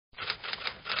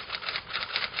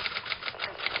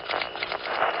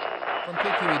From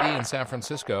KQED in San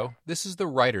Francisco, this is the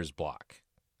Writer's Block.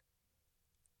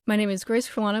 My name is Grace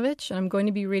Krilanovich, and I'm going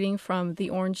to be reading from The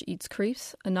Orange Eats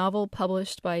Creeps, a novel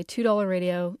published by $2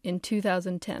 Radio in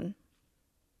 2010.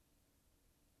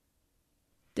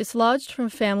 Dislodged from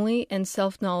family and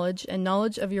self-knowledge and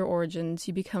knowledge of your origins,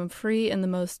 you become free in the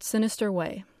most sinister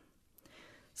way.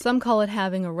 Some call it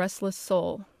having a restless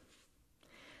soul.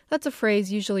 That's a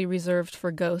phrase usually reserved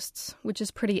for ghosts, which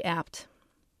is pretty apt.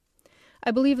 I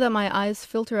believe that my eyes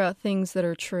filter out things that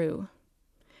are true.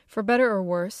 For better or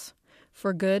worse,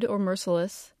 for good or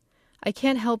merciless, I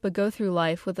can't help but go through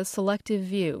life with a selective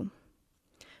view.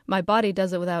 My body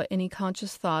does it without any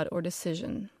conscious thought or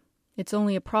decision. It's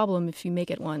only a problem if you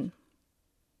make it one.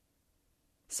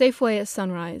 Safeway at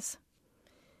sunrise.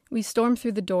 We storm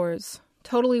through the doors.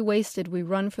 Totally wasted, we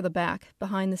run for the back,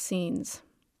 behind the scenes.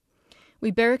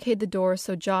 We barricade the door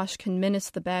so Josh can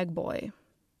menace the bag boy.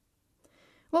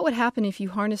 What would happen if you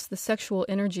harnessed the sexual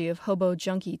energy of hobo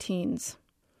junkie teens?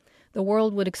 The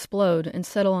world would explode and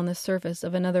settle on the surface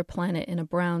of another planet in a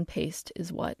brown paste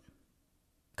is what.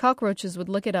 Cockroaches would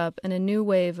lick it up, and a new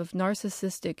wave of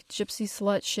narcissistic gypsy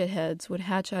slut shitheads would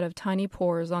hatch out of tiny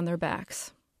pores on their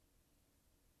backs.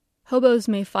 Hobos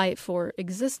may fight for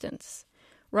existence,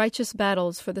 righteous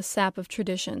battles for the sap of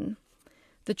tradition,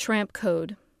 the tramp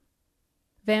code.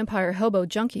 Vampire hobo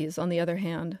junkies, on the other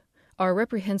hand, are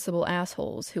reprehensible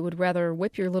assholes who would rather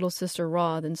whip your little sister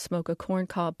raw than smoke a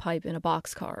corncob pipe in a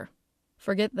boxcar.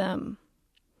 Forget them.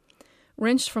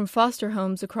 Wrenched from foster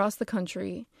homes across the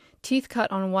country, teeth cut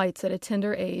on whites at a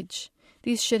tender age,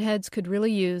 these shitheads could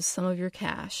really use some of your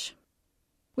cash.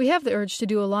 We have the urge to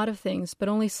do a lot of things, but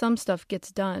only some stuff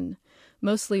gets done,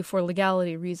 mostly for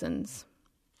legality reasons.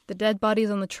 The dead bodies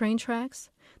on the train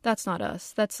tracks? That's not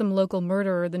us. That's some local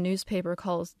murderer the newspaper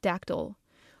calls Dactyl.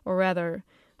 Or rather,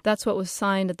 that's what was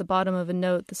signed at the bottom of a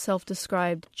note the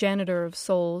self-described janitor of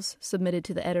souls submitted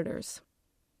to the editors.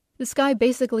 This guy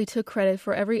basically took credit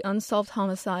for every unsolved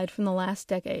homicide from the last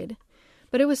decade,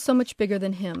 but it was so much bigger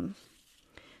than him.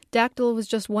 Dactyl was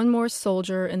just one more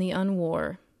soldier in the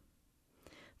unwar.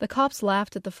 The cops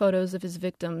laughed at the photos of his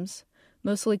victims,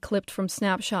 mostly clipped from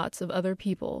snapshots of other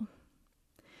people.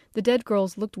 The dead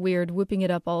girls looked weird whipping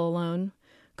it up all alone,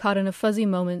 caught in a fuzzy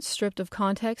moment stripped of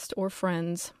context or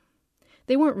friends.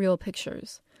 They weren't real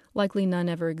pictures, likely none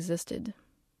ever existed.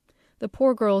 The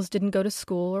poor girls didn't go to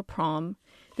school or prom.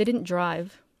 They didn't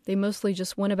drive. They mostly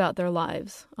just went about their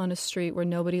lives, on a street where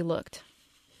nobody looked.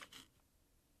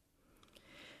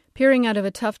 Peering out of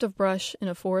a tuft of brush in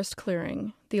a forest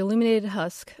clearing, the illuminated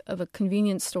husk of a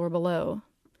convenience store below.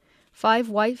 5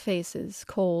 white faces,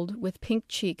 cold, with pink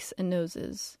cheeks and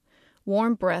noses.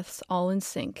 Warm breaths all in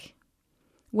sync.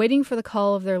 Waiting for the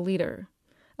call of their leader.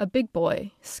 A big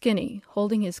boy, skinny,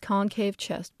 holding his concave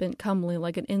chest bent comely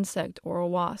like an insect or a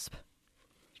wasp.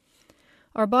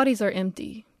 Our bodies are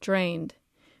empty, drained.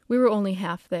 We were only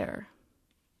half there.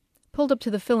 Pulled up to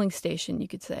the filling station, you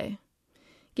could say.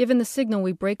 Given the signal,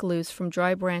 we break loose from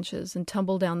dry branches and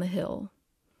tumble down the hill.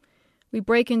 We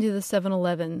break into the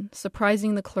 7-Eleven,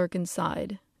 surprising the clerk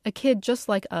inside. A kid just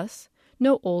like us,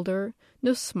 no older,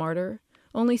 no smarter,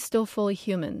 only still fully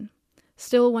human,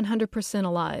 still 100%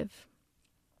 alive.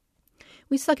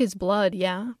 We suck his blood,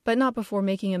 yeah, but not before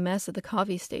making a mess at the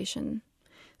coffee station.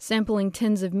 Sampling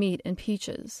tins of meat and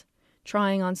peaches,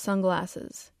 trying on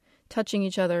sunglasses, touching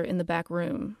each other in the back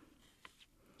room.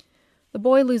 The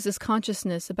boy loses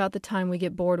consciousness about the time we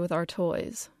get bored with our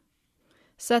toys.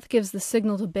 Seth gives the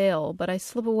signal to bail, but I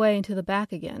slip away into the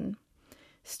back again,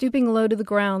 stooping low to the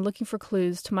ground looking for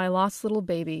clues to my lost little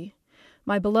baby,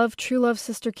 my beloved true love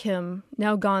sister Kim,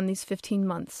 now gone these 15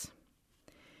 months.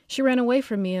 She ran away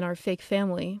from me and our fake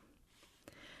family.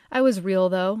 I was real,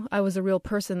 though. I was a real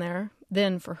person there.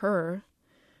 Then, for her.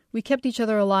 We kept each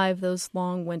other alive those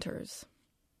long winters.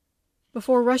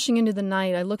 Before rushing into the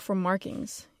night, I look for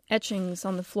markings, etchings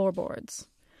on the floorboards.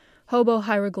 Hobo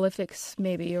hieroglyphics,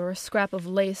 maybe, or a scrap of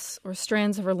lace, or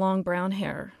strands of her long brown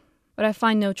hair. But I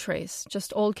find no trace,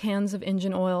 just old cans of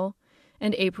engine oil,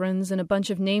 and aprons, and a bunch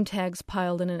of name tags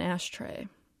piled in an ashtray.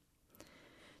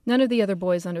 None of the other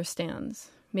boys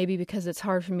understands. Maybe because it's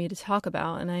hard for me to talk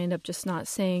about, and I end up just not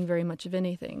saying very much of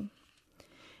anything.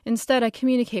 Instead, I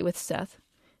communicate with Seth,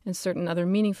 and certain other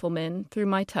meaningful men, through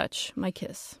my touch, my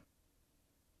kiss.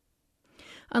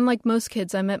 Unlike most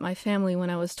kids, I met my family when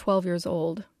I was 12 years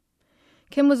old.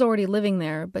 Kim was already living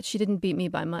there, but she didn't beat me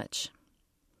by much.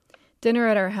 Dinner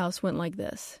at our house went like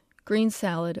this: green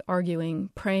salad, arguing,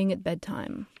 praying at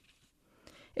bedtime.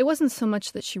 It wasn't so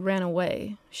much that she ran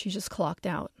away, she just clocked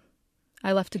out.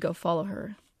 I left to go follow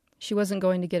her. She wasn't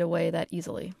going to get away that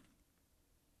easily.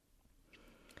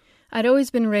 I'd always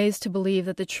been raised to believe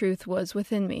that the truth was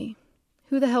within me.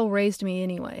 Who the hell raised me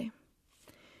anyway?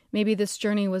 Maybe this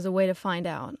journey was a way to find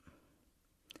out.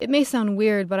 It may sound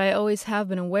weird, but I always have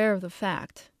been aware of the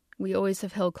fact, we always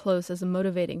have held close as a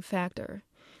motivating factor,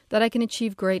 that I can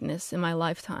achieve greatness in my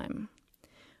lifetime.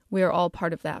 We are all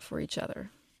part of that for each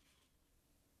other.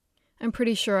 I'm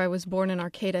pretty sure I was born in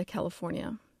Arcata,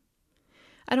 California.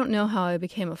 I don't know how I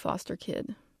became a foster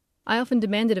kid. I often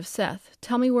demanded of Seth,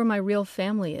 tell me where my real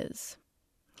family is.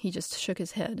 He just shook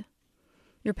his head.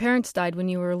 Your parents died when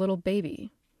you were a little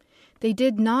baby. They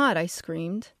did not, I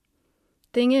screamed.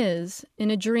 Thing is, in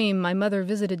a dream my mother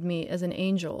visited me as an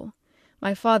angel.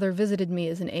 My father visited me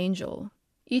as an angel,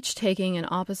 each taking an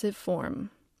opposite form.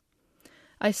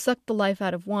 I sucked the life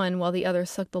out of one while the other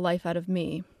sucked the life out of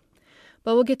me.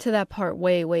 But we'll get to that part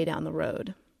way, way down the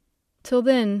road. Till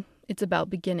then, it's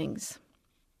about beginnings.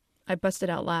 I busted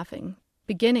out laughing.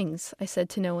 Beginnings, I said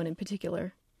to no one in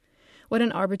particular. What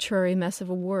an arbitrary mess of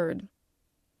a word.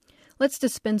 Let's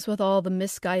dispense with all the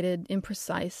misguided,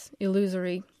 imprecise,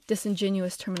 illusory,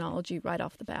 disingenuous terminology right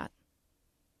off the bat.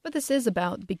 But this is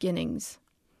about beginnings.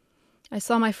 I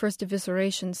saw my first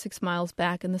evisceration 6 miles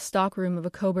back in the stockroom of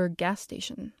a Coburg gas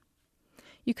station.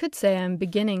 You could say I'm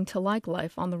beginning to like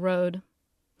life on the road.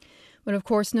 But of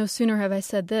course, no sooner have I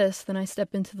said this than I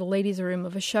step into the ladies' room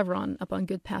of a Chevron up on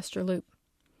Good Pasture Loop.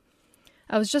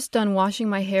 I was just done washing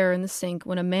my hair in the sink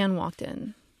when a man walked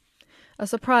in. A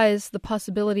surprise, the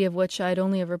possibility of which I had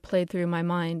only ever played through my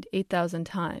mind 8,000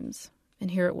 times, and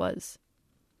here it was.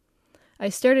 I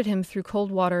stared at him through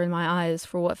cold water in my eyes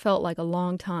for what felt like a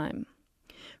long time.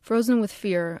 Frozen with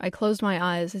fear, I closed my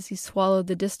eyes as he swallowed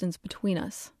the distance between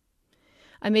us.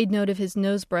 I made note of his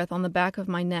nose breath on the back of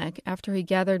my neck after he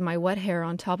gathered my wet hair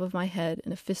on top of my head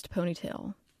in a fist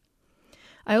ponytail.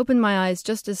 I opened my eyes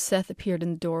just as Seth appeared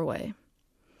in the doorway.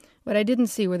 What I didn't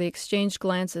see were the exchanged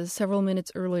glances several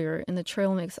minutes earlier in the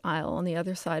trail mix aisle on the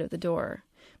other side of the door,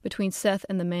 between Seth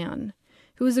and the man,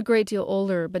 who was a great deal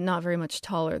older but not very much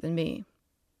taller than me.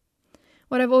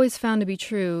 What I've always found to be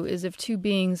true is if two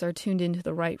beings are tuned into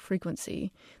the right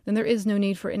frequency, then there is no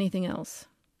need for anything else.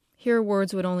 Here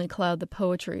words would only cloud the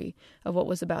poetry of what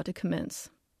was about to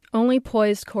commence. Only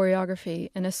poised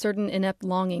choreography and a certain inept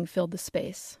longing filled the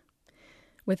space.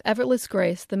 With effortless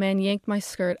grace, the man yanked my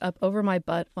skirt up over my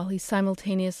butt while he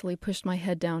simultaneously pushed my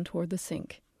head down toward the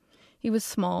sink. He was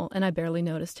small, and I barely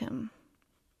noticed him.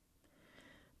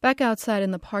 Back outside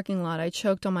in the parking lot, I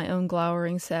choked on my own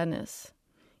glowering sadness,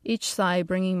 each sigh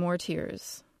bringing more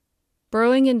tears.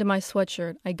 Burrowing into my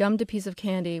sweatshirt, I gummed a piece of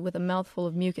candy with a mouthful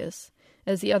of mucus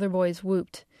as the other boys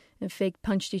whooped and fake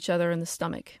punched each other in the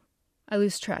stomach. I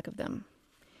lose track of them.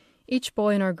 Each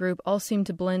boy in our group all seemed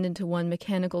to blend into one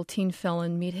mechanical teen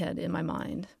felon meathead in my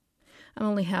mind. I'm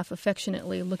only half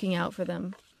affectionately looking out for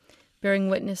them, bearing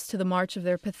witness to the march of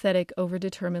their pathetic,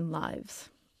 overdetermined lives.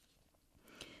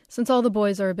 Since all the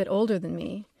boys are a bit older than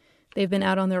me, they've been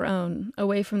out on their own,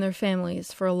 away from their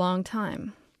families for a long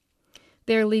time.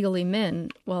 They're legally men,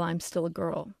 while I'm still a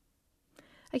girl.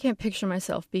 I can't picture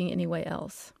myself being any way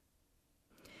else.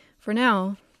 For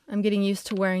now, I'm getting used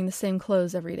to wearing the same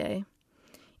clothes every day,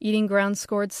 eating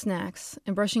ground-scored snacks,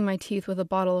 and brushing my teeth with a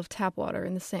bottle of tap water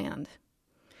in the sand.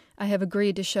 I have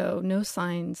agreed to show no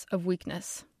signs of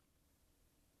weakness.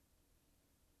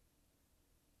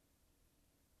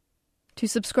 To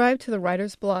subscribe to the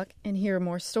Writer's Block and hear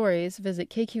more stories, visit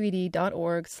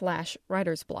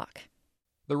kqed.org/writersblock.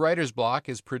 The Writer's Block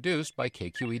is produced by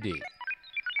KQED.